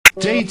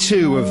Day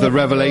 2 of the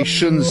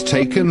revelations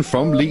taken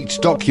from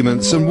leaked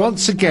documents, and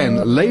once again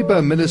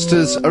Labour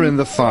ministers are in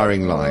the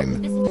firing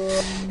line.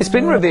 It's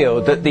been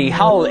revealed that the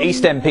Hull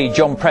East MP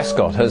John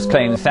Prescott has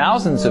claimed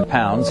thousands of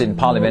pounds in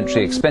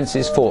parliamentary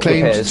expenses for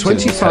repairs to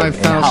his home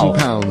in Hull.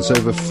 £25,000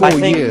 over 4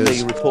 years. I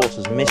think the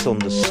reporters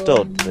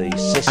misunderstood the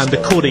system. And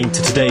according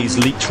to today's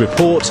leaked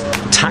report,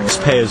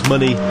 taxpayers'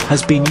 money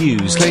has been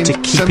used to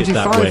keep it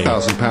that way.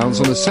 £75,000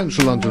 on a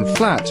central London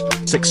flat.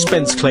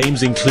 Expense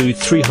claims include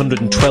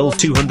 £312,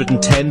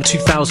 £210,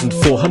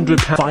 £2,400,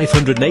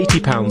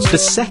 £580, the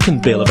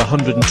second bill of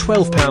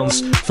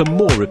 £112 for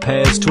more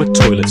repairs to a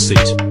toilet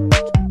seat.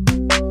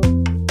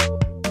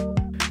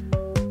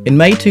 In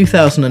May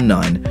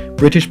 2009,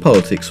 British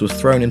politics was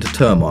thrown into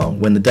turmoil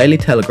when the Daily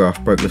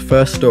Telegraph broke the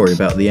first story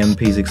about the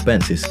MP's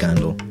expenses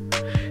scandal.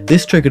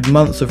 This triggered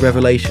months of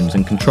revelations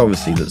and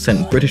controversy that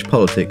sent British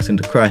politics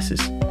into crisis.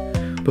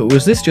 But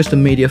was this just a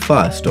media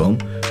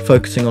firestorm,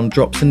 focusing on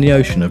drops in the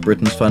ocean of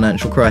Britain's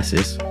financial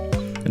crisis?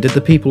 And did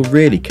the people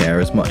really care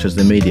as much as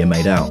the media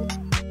made out?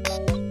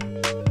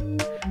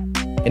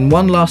 In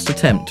one last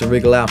attempt to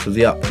wriggle out of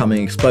the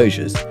upcoming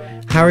exposures,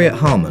 Harriet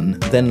Harman,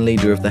 then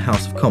leader of the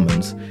House of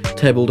Commons,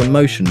 tabled a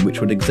motion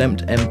which would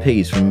exempt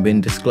MPs from being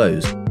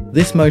disclosed.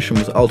 This motion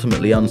was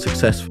ultimately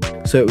unsuccessful,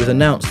 so it was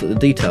announced that the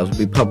details would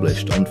be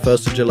published on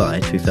 1st of July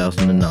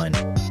 2009.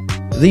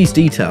 These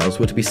details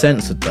were to be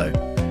censored though,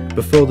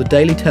 before the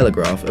Daily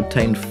Telegraph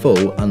obtained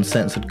full,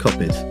 uncensored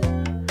copies.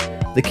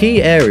 The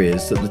key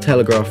areas that the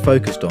Telegraph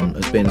focused on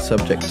as being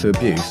subject to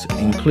abuse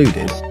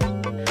included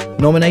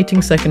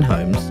nominating second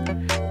homes,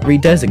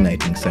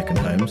 redesignating second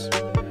homes,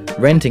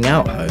 renting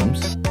out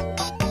homes,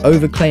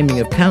 overclaiming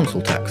of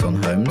council tax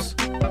on homes,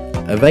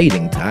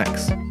 evading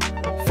tax,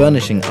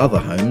 furnishing other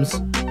homes,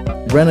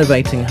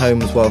 renovating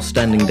homes while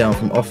standing down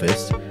from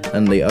office,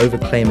 and the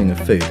overclaiming of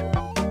food.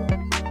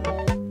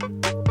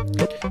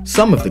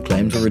 Some of the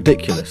claims are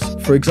ridiculous.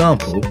 For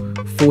example,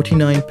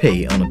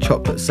 49p on a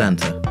chocolate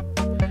Santa.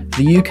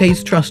 The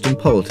UK's trust in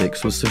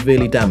politics was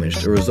severely damaged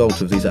as a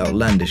result of these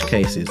outlandish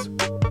cases.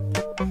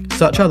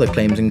 Such other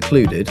claims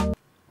included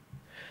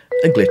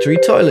a glittery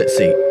toilet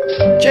seat,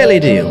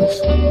 jellied eels,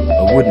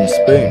 a wooden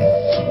spoon,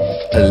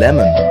 a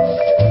lemon,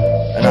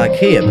 an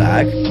IKEA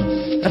bag,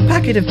 a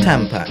packet of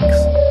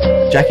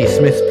Tampax, Jackie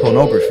Smith's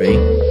pornography,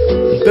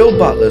 and Bill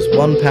Butler's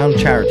 £1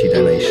 charity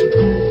donation.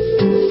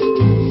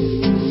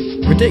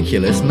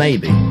 Ridiculous,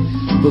 maybe,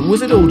 but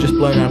was it all just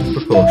blown out of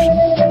proportion?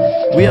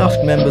 We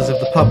asked members of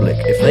the public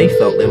if they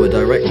felt they were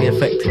directly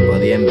affected by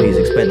the MP's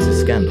expenses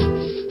scandal.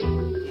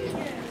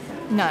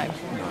 No,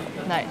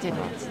 it didn't.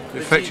 It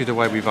affected the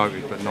way we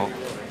voted, but not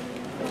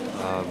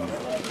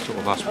sort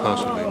of us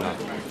personally, no.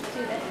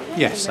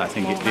 Yes, I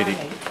think it did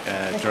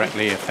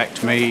directly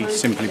affect me,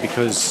 simply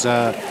because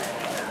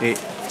it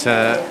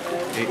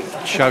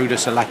showed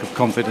us a lack of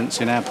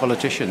confidence in our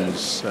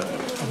politicians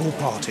of all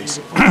parties.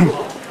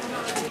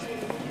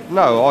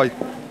 No,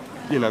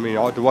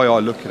 the way I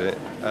look at it,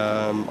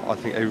 I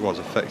think everyone's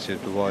affected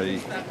the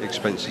way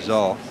expenses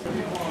are.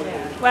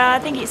 Well, I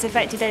think it's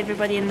affected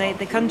everybody in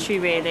the country,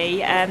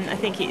 really. I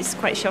think it's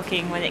quite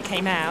shocking when it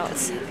came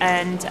out,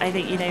 and I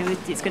think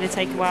it's going to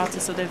take a while to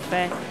sort of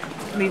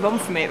move on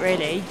from it,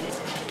 really.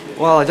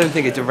 Well, I don't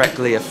think it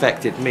directly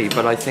affected me,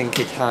 but I think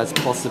it has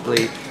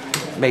possibly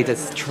made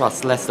us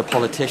trust less the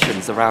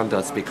politicians around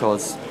us,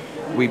 because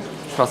we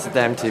trusted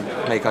them to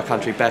make our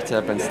country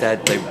better, but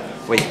instead they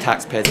waste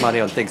taxpayers' money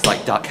on things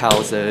like duck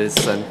houses,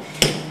 and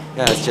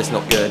yeah, it's just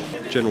not good.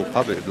 General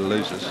public are the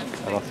losers,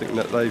 and I think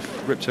that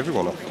they've ripped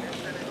everyone off.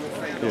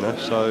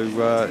 So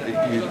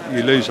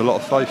you lose a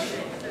lot of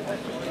faith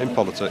in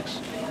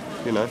politics.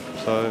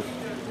 So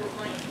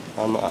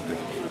I'm not happy.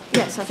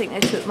 Yes, I think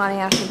they took money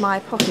out of my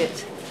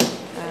pocket.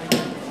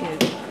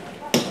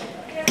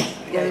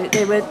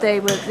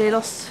 They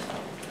lost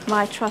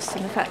my trust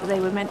in the fact that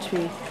they were meant to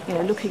be,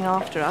 looking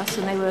after us,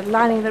 and they were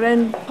lining their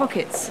own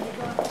pockets.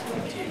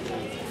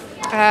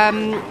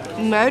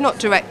 No, not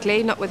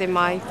directly, not within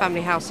my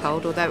family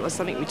household, although it was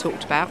something we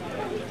talked about.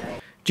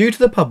 Due to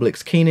the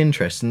public's keen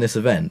interest in this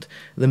event,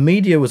 the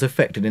media was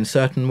affected in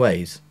certain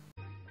ways.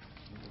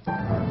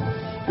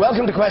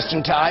 Welcome to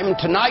Question Time.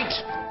 Tonight,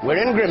 we're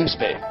in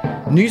Grimsby.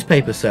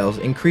 Newspaper sales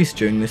increased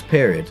during this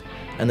period,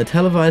 and the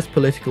televised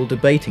political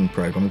debating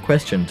programme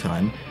Question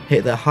Time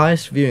hit their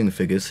highest viewing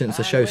figures since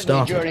the show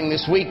started. During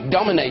this week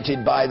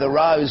dominated by the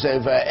rows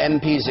over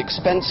MPs'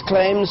 expense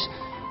claims,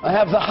 I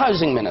have the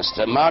Housing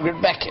Minister,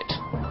 Margaret Beckett,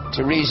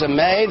 Theresa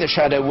May, the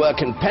Shadow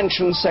Work and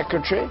Pensions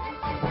Secretary,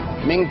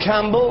 Ming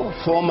Campbell,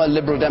 former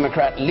Liberal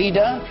Democrat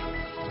leader,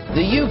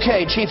 the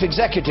UK Chief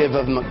Executive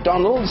of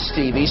McDonald's,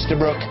 Steve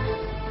Easterbrook,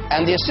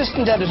 and the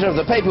assistant editor of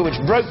the paper which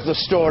broke the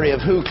story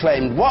of who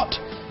claimed what,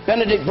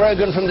 Benedict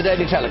Brogan from the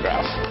Daily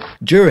Telegraph.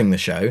 During the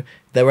show,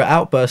 there were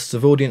outbursts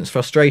of audience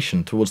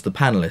frustration towards the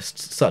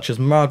panellists, such as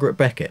Margaret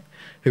Beckett,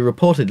 who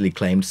reportedly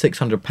claimed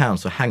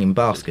 £600 for hanging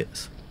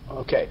baskets.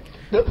 OK.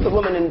 The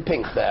woman in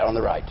pink there on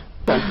the right.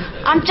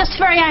 I'm just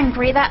very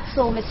angry, that's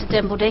all, Mr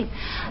Dimbleby.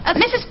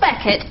 Mrs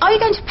Beckett, are you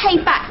going to pay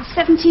back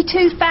the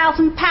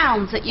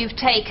 £72,000 that you've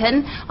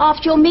taken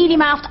after your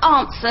mealy-mouthed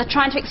answer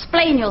trying to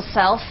explain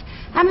yourself?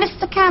 And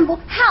Mr Campbell,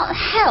 how the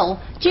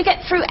hell do you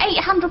get through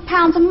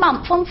 £800 a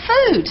month on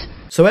food?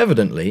 So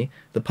evidently,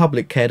 the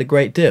public cared a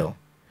great deal.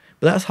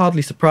 But that's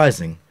hardly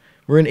surprising.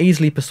 We're an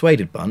easily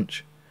persuaded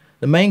bunch.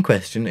 The main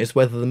question is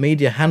whether the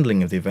media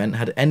handling of the event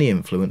had any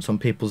influence on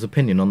people's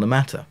opinion on the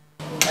matter.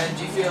 And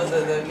do you feel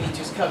that the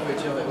media's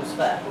coverage of it was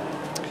fair?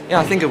 Yeah,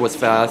 I think it was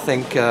fair. I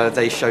think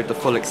they showed the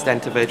full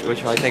extent of it,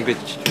 which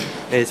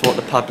is what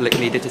the public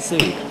needed to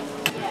see.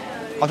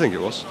 I think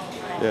it was.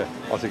 Yeah,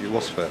 I think it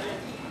was fair.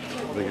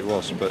 I think it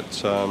was,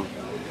 but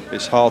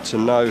it's hard to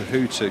know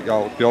who to.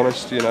 I'll be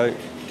honest, you know,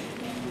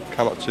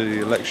 come up to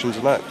the elections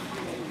and that,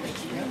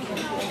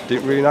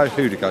 didn't really know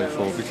who to go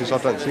for because I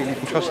don't think you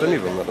can trust any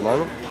of them at the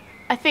moment.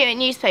 I think that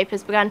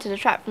newspapers began to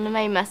detract from the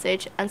main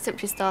message and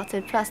simply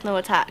started personal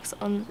attacks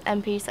on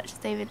MPs such as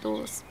David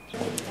Laws.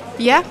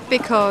 Yeah,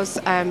 because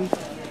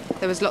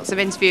there was lots of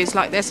interviews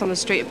like this on the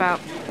street about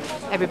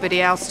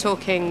everybody else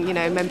talking, you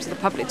know, members of the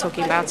public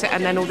talking about it,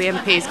 and then all the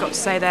MPs got to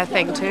say their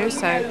thing too,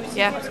 so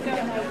yeah,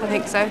 I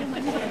think so.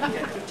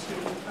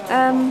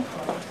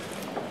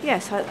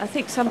 Yes, I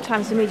think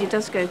sometimes the media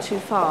does go too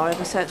far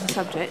over certain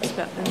subjects,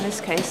 but in this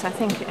case I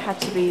think it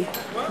had to be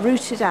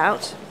rooted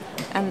out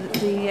and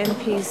the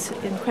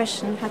MPs in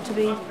question had to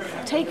be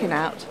taken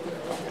out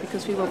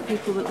because we want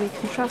people that we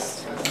can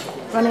trust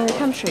running the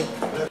country.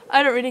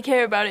 I don't really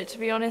care about it, to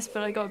be honest,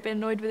 but I got a bit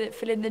annoyed with it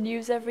filling the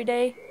news every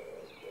day.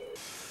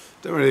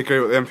 Don't really agree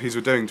with what the MPs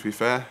were doing, to be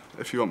fair,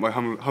 if you want my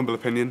humble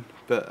opinion,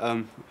 but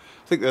I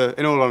think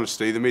in all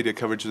honesty the media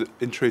coverage is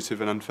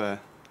intrusive and unfair.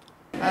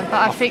 But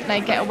I think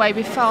they get away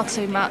with far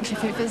too much.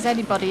 If it was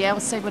anybody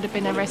else, they would have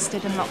been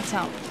arrested and locked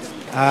up.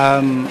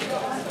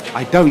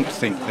 I don't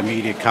think the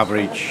media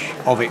coverage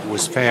of it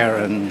was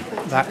fair, and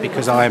that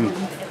because I'm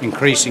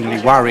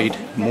increasingly worried,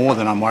 more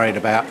than I'm worried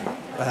about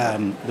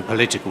the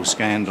political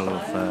scandal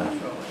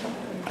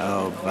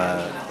of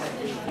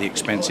the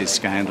expenses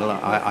scandal.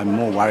 I'm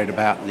more worried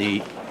about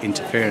the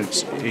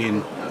interference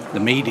in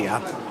the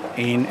media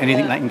in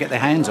anything they can get their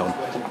hands on.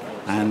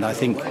 And I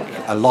think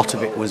a lot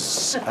of it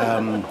was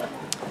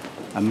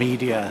a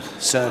media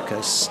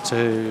circus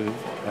to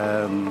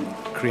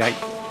create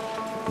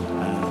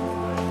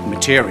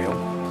material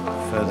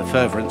for the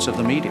furtherance of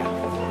the media.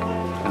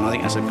 And I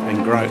think that's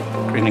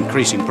an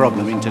increasing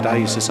problem in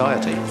today's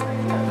society,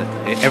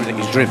 that everything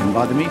is driven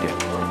by the media.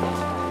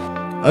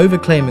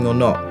 Overclaiming or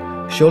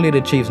not, surely it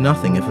achieves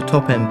nothing if a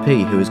top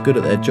MP who is good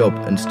at their job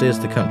and steers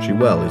the country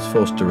well is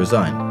forced to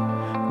resign.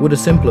 Would a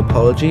simple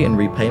apology and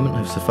repayment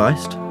have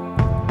sufficed?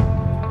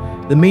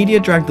 The media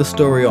dragged the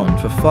story on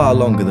for far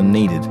longer than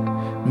needed,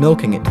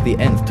 milking it to the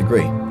nth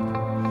degree.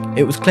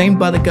 It was claimed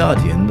by The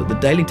Guardian that the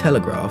Daily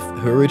Telegraph,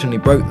 who originally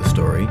broke the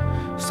story,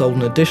 sold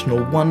an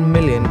additional 1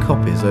 million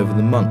copies over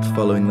the month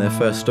following their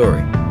first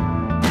story.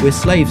 We're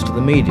slaves to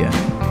the media,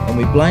 and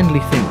we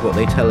blindly think what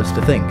they tell us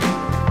to think.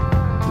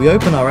 We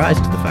open our eyes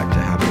to the fact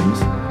it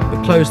happens,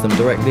 but close them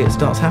directly it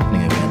starts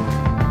happening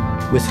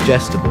again. We're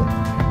suggestible.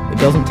 It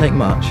doesn't take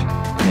much,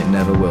 and it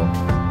never will.